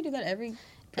 don't they do that every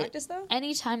practice, though?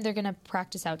 Anytime they're going to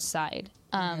practice outside,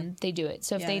 they do it.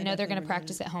 So if they know they're going to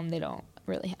practice at home, they don't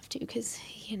really have to because,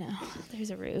 there's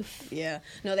a roof. Yeah.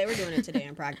 No, they were doing it today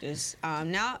in practice.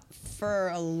 Not for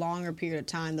a longer period of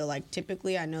time, though. Like,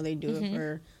 typically, I know they do it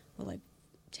for,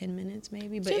 10 minutes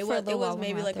maybe. But it was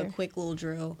maybe like a quick little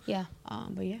drill. Yeah.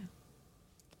 But yeah.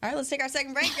 All right, let's take our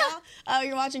second break, y'all.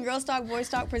 You're watching Girls Talk, Boys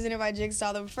Talk, presented by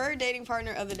Jigsaw, the preferred dating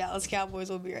partner of the Dallas Cowboys.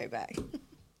 We'll be right back.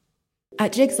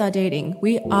 At Jigsaw Dating,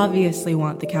 we obviously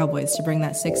want the Cowboys to bring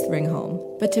that 6th ring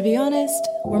home. But to be honest,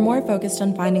 we're more focused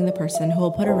on finding the person who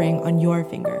will put a ring on your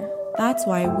finger. That's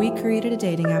why we created a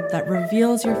dating app that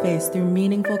reveals your face through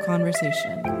meaningful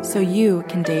conversation, so you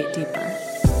can date deeper.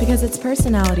 Because it's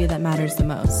personality that matters the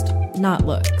most, not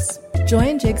looks.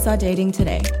 Join Jigsaw Dating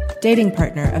today, dating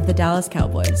partner of the Dallas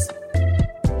Cowboys.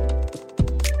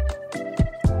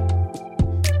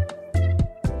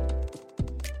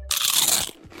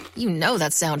 You know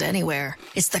that sound anywhere.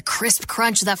 It's the crisp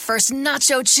crunch of that first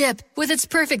nacho chip. With its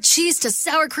perfect cheese to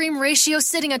sour cream ratio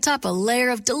sitting atop a layer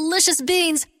of delicious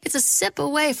beans, it's a sip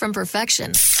away from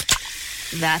perfection.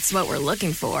 That's what we're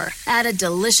looking for. Add a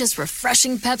delicious,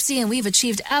 refreshing Pepsi and we've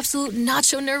achieved absolute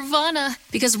nacho nirvana.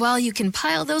 Because while you can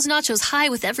pile those nachos high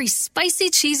with every spicy,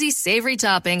 cheesy, savory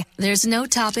topping, there's no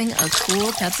topping a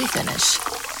cool Pepsi finish.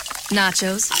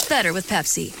 Nachos, better with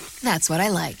Pepsi. That's what I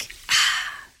like.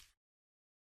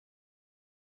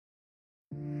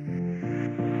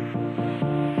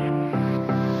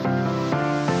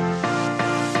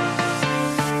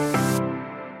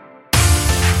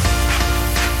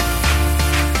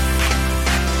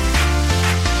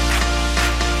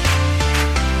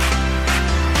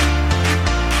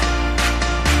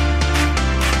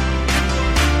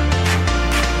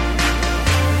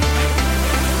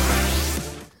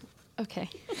 Okay.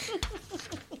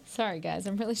 Sorry, guys.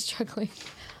 I'm really struggling.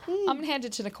 I'm going to hand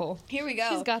it to Nicole. Here we go.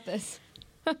 She's got this.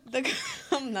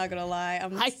 I'm not going to lie.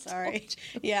 I'm sorry.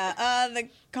 Yeah. The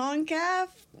CONCACAF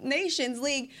Nations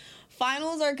League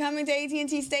finals are coming to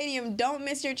AT&T Stadium. Don't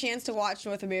miss your chance to watch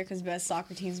North America's best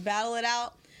soccer teams battle it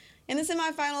out in the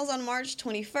semifinals on March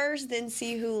 21st, then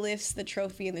see who lifts the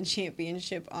trophy in the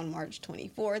championship on March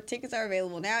 24th. Tickets are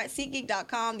available now at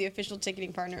SeatGeek.com, the official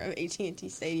ticketing partner of AT&T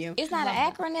Stadium. It's not an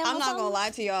acronym. I'm not going to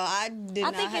lie to y'all. I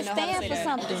think it stands for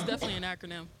something. It's definitely an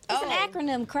acronym. It's an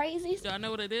acronym, crazy. Do I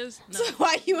know what it is? No. So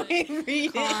why you ain't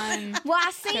read it? Well,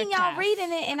 I seen y'all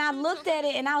reading it, and I looked at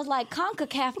it, and I was like,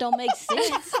 CONCACAF don't make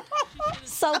sense.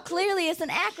 So clearly it's an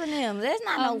acronym. There's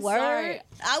not no word.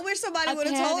 I wish somebody would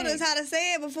have told us how to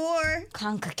say it before.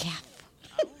 CONCACAF.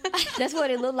 That's what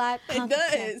it looked like. It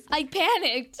does. I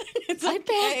panicked. It's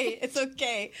okay. It's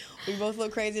okay. We both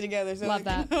look crazy together. So love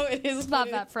that. It is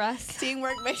love that for us.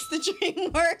 Teamwork makes the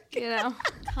dream work.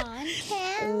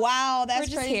 CONCACAF. Wow, that's We're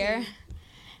just crazy. Here.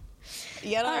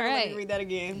 Yeah, don't ever let me read that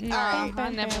again. No, all right. I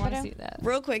never want to see that.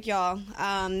 Real quick, y'all.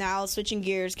 Now switching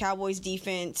gears, Cowboys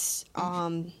defense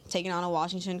taking on a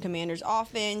Washington Commanders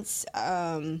offense.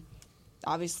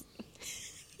 Obviously.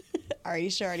 Are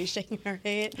you sure? Already shaking her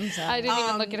head? I didn't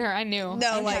even look at her. I knew.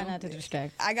 No, I'm trying not to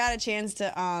distract. I got a chance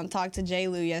to talk to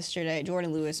Jordan Lewis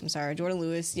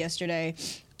yesterday,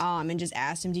 and just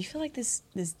asked him, "Do you feel like this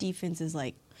defense is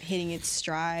like hitting its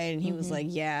stride?" And he was like,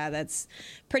 "Yeah, that's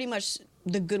pretty much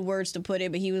the good words to put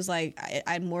it." But he was like,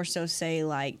 "I'd more so say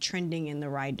like trending in the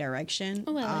right direction."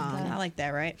 Oh, I like that. I like that,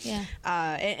 right? Yeah.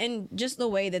 And just the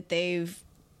way that they've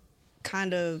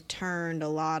kind of turned a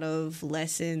lot of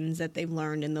lessons that they've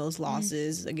learned in those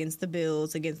losses against the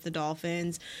Bills, against the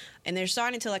Dolphins, and they're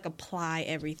starting to like apply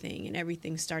everything, and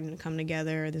everything's starting to come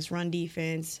together. This run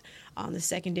defense, the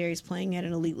secondary is playing at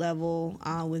an elite level.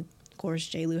 With, of course,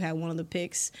 J. Lou had one of the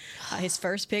picks, his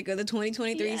first pick of the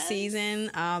 2023 season,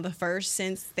 the first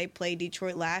since they played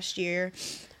Detroit last year.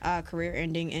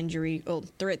 Career-ending injury,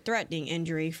 threatening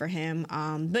injury for him.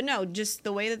 But no, just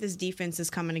the way that this defense is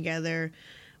coming together.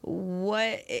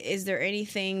 What is there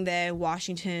anything that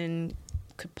Washington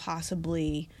could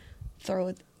possibly throw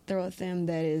at them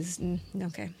that is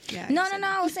okay? Yeah. No.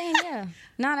 I was saying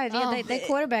they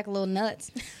quarterback a little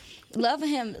nuts. Love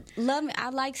him. I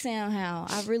like Sam Howell.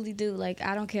 I really do. Like,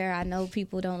 I don't care. I know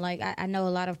people don't like. I know a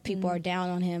lot of people are down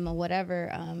on him or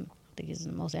whatever. I think it's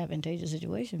the most advantageous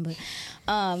situation,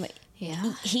 but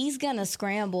he's gonna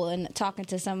scramble. And talking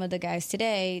to some of the guys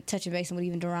today, touching base with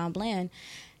even Deron Bland.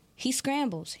 He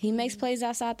scrambles. He makes plays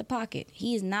outside the pocket.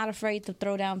 He is not afraid to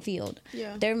throw downfield.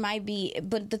 Yeah. There might be,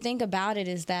 but the thing about it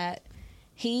is that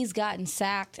he's gotten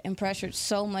sacked and pressured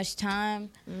so much time.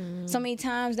 So many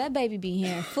times that baby be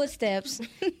hearing footsteps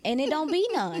and it don't be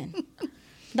none.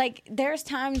 Like, there's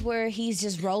times where he's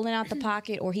just rolling out the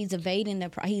pocket or he's evading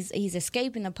he's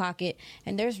escaping the pocket,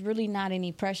 and there's really not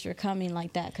any pressure coming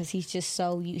like that because he's just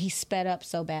he's sped up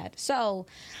so bad. So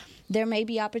there may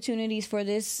be opportunities for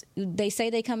this. They say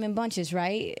they come in bunches,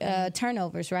 right?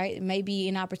 Turnovers, right? Maybe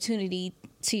an opportunity,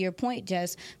 to your point,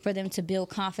 Jess, for them to build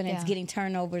confidence getting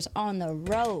turnovers on the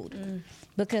road.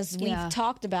 Because we've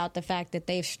talked about the fact that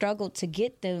they've struggled to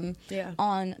get them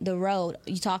on the road.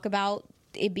 You talk about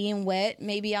it being wet,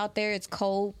 maybe out there, it's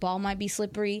cold, ball might be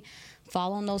slippery.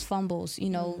 Fall on those fumbles,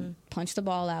 punch the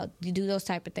ball out. You do those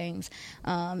type of things.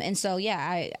 And so,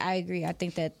 I agree. I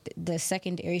think that the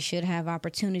secondary should have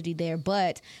opportunity there,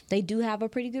 but they do have a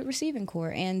pretty good receiving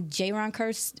core. And Jaron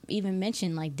Kearse even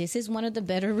mentioned, like, this is one of the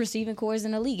better receiving cores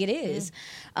in the league. It is.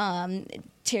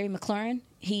 Terry McLaurin,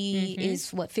 he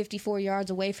is 54 yards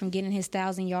away from getting his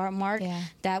 1,000-yard mark.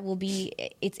 That will be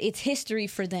it's history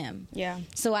for them.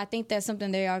 So I think that's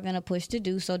something they are going to push to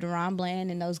do. So Deron Bland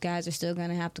and those guys are still going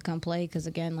to have to come play because,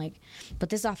 again, like, but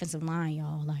this offensive line,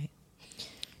 y'all, like,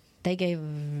 they gave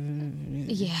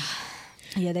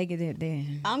they get it there.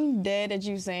 I'm dead at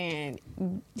you saying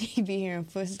he be hearing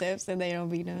footsteps and they don't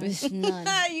be done. It's none.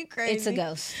 You crazy. It's a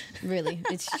ghost, really.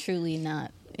 It's truly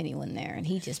not anyone there, and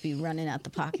he just be running out the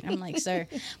pocket. I'm like, sir.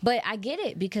 But I get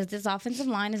it, because this offensive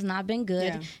line has not been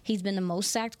good. He's been the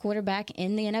most sacked quarterback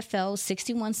in the NFL,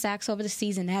 61 sacks over the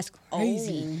season. That's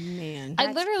crazy. Oh, man.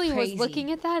 I literally was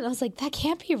looking at that, and I was like, that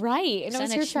can't be right. And I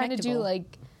was here trying to do, like,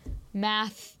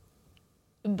 math.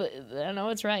 But I know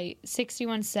it's right.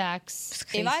 61 sacks.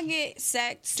 If I get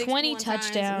sacked 20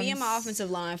 touchdowns, times, me and my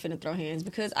offensive line finna throw hands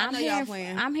because I know y'all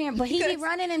playing. I'm hearing, but he be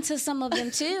running into some of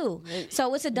them too.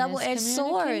 So it's a double-edged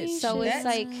sword. So it's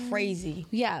like crazy.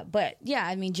 Yeah, but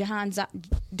I mean, Jahan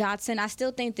Dotson, I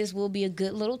still think this will be a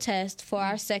good little test for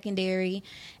our secondary.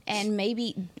 And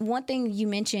maybe one thing you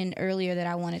mentioned earlier that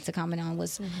I wanted to comment on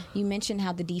was you mentioned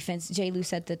how the defense, J. Lou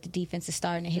said that the defense is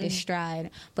starting to hit its stride,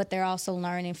 but they're also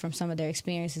learning from some of their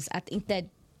experiences. I think that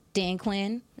Dan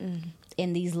Quinn,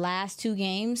 in these last two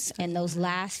games and those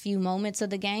last few moments of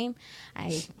the game,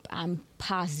 I'm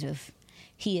positive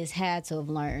he has had to have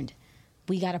learned,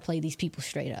 we got to play these people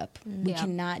straight up. We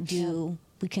cannot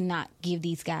we cannot give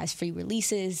these guys free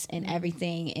releases and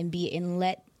everything and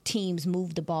let teams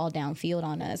move the ball downfield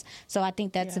on us. So I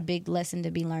think that's a big lesson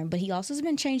to be learned. But he also has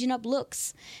been changing up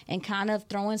looks and kind of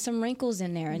throwing some wrinkles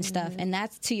in there and stuff. And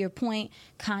that's, to your point,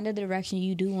 kind of the direction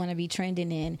you do want to be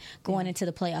trending in going into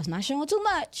the playoffs. Not showing too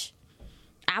much.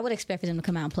 I would expect for them to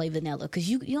come out and play vanilla because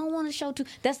you don't want to show too.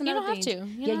 That's another thing. You don't have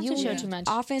to. You don't have to show too much.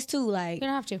 Offense too, like you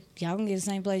don't have to. Y'all can get the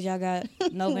same plays y'all got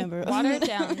November. Water it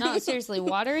down. No, seriously,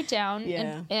 water it down.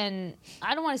 And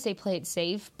I don't want to say play it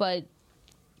safe, but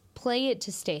play it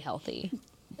to stay healthy,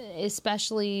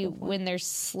 especially when there's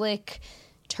slick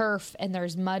turf and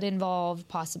there's mud involved,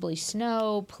 possibly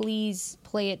snow. Please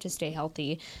play it to stay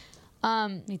healthy.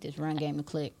 Need this run game to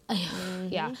click.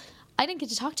 Yeah. I didn't get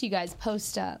to talk to you guys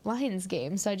post Lions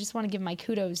game, so I just want to give my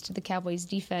kudos to the Cowboys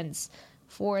defense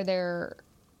for their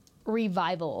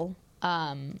revival,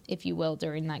 if you will,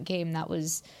 during that game. That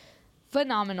was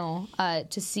phenomenal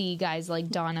to see guys like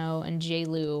Dono and J.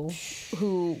 Lou,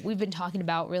 who we've been talking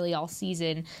about really all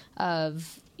season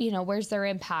of, where's their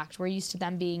impact? We're used to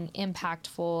them being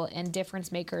impactful and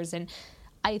difference makers, and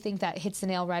I think that hits the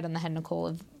nail right on the head, Nicole,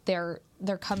 of they're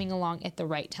coming along at the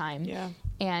right time. Yeah.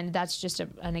 And that's just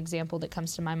an example that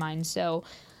comes to my mind. So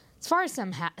as far as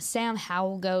Sam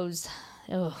Howell goes,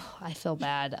 I feel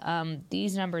bad.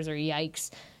 These numbers are yikes.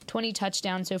 20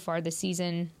 touchdowns so far this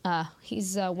season.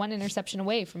 He's one interception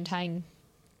away from tying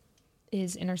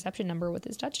his interception number with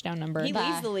his touchdown number. He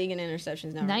leads the league in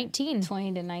interceptions now. 19.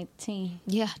 20-19.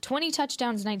 Yeah, 20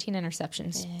 touchdowns, 19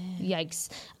 interceptions. Yeah. Yikes.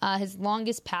 His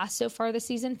longest pass so far this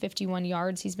season, 51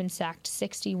 yards. He's been sacked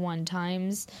 61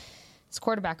 times. His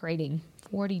quarterback rating,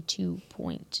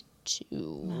 42.2.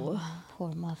 Oh,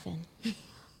 poor Muffin.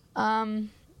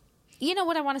 You know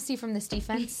what I want to see from this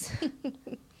defense?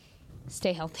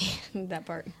 Stay healthy. That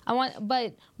part.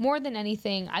 But more than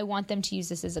anything, I want them to use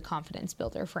this as a confidence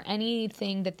builder for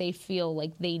anything that they feel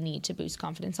like they need to boost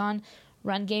confidence on.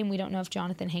 Run game, we don't know if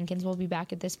Jonathan Hankins will be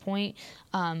back at this point.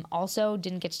 Also,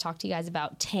 didn't get to talk to you guys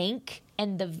about Tank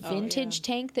and the vintage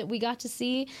Tank that we got to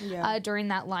see during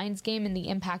that Lions game and the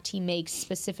impact he makes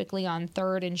specifically on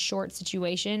third and short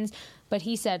situations. But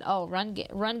he said,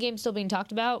 run game still being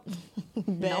talked about?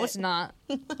 No, it's not.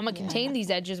 I'm going to contain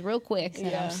these edges real quick.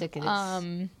 Yeah. I'm sick of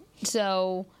this.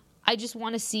 So I just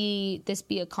want to see this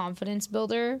be a confidence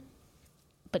builder,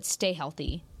 but stay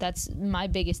healthy. That's my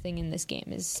biggest thing in this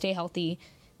game is stay healthy.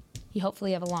 You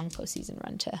hopefully have a long postseason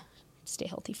run to stay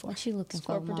healthy for. What you looking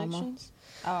Score for, predictions?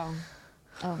 Mama?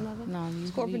 Oh, no.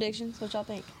 Score predictions? What y'all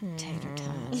think? Tater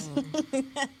tots.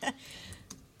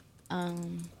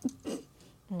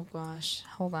 Oh, gosh.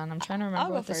 Hold on. I'm trying to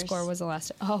remember what the first. score was the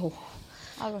last. Oh.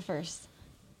 I'll go first.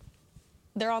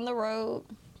 They're on the road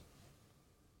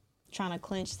trying to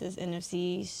clinch this NFC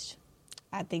East.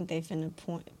 I think they finna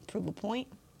prove a point.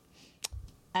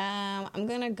 I'm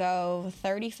going to go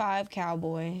 35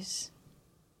 Cowboys.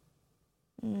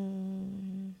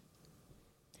 10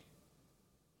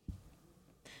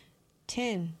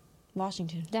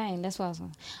 Washington. Dang, that's what I was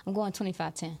going. I'm going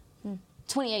 25-10.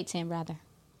 28-10, rather.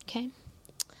 Okay.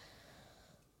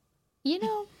 You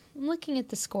know, I'm looking at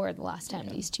the score the last time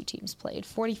these two teams played.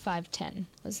 45-10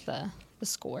 was the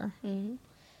score. Mm-hmm.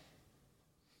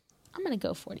 I'm going to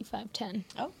go 45-10.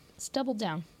 Oh. Let's double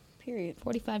down. Period.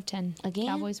 45-10. Again?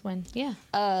 Cowboys win. Yeah.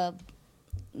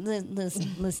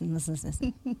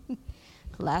 Listen.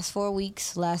 Last 4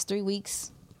 weeks, last 3 weeks,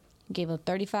 gave up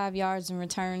 35 yards in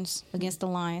returns against the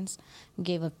Lions.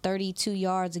 Gave up 32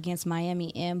 yards against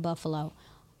Miami and Buffalo.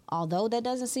 Although that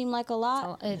doesn't seem like a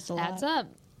lot, It adds up.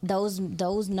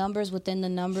 Those numbers within the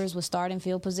numbers with starting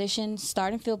field position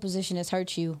has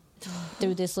hurt you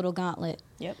through this little gauntlet.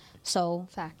 Yep. So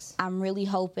Facts. I'm really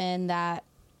hoping that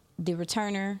the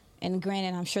returner, and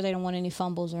granted, I'm sure they don't want any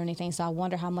fumbles or anything, so I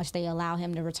wonder how much they allow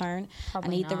him to return. Probably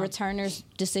I need the not. returner's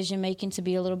decision-making to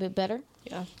be a little bit better.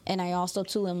 Yeah. And I also,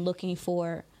 too, am looking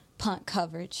for punt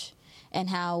coverage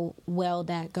and how well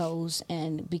that goes.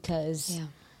 And because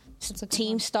That's a good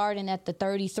teams starting at the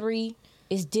 33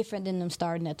 is different than them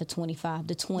starting at the 25,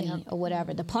 the 20, Yep. or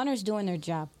whatever. The punter's doing their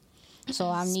job. So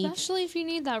I need... Especially if you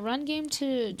need that run game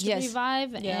to Yes.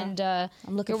 revive and I'm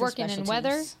looking you're for working in special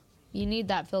weather. teams. You need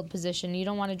that field position. You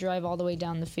don't want to drive all the way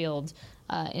down the field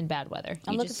in bad weather.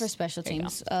 I'm looking for special there you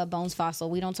teams. Bones Fossil.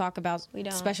 We don't talk about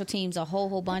don't. special teams a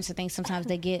whole bunch. I think sometimes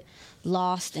they get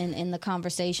lost in the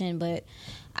conversation, but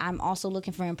I'm also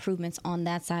looking for improvements on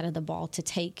that side of the ball to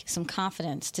take some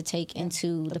confidence to take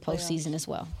into the postseason as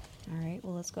well. All right,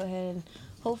 well, let's go ahead and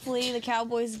hopefully the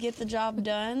Cowboys get the job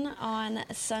done on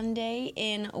Sunday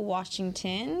in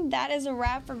Washington. That is a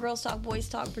wrap for Girls Talk, Boys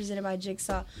Talk, presented by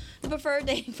Jigsaw, the preferred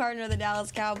dating partner of the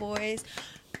Dallas Cowboys.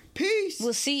 Peace.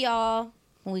 We'll see y'all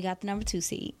when we got the number 2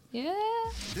 seed. Yeah.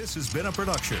 This has been a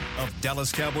production of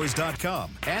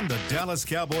DallasCowboys.com and the Dallas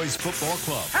Cowboys Football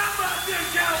Club. How about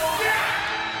this, Cowboys?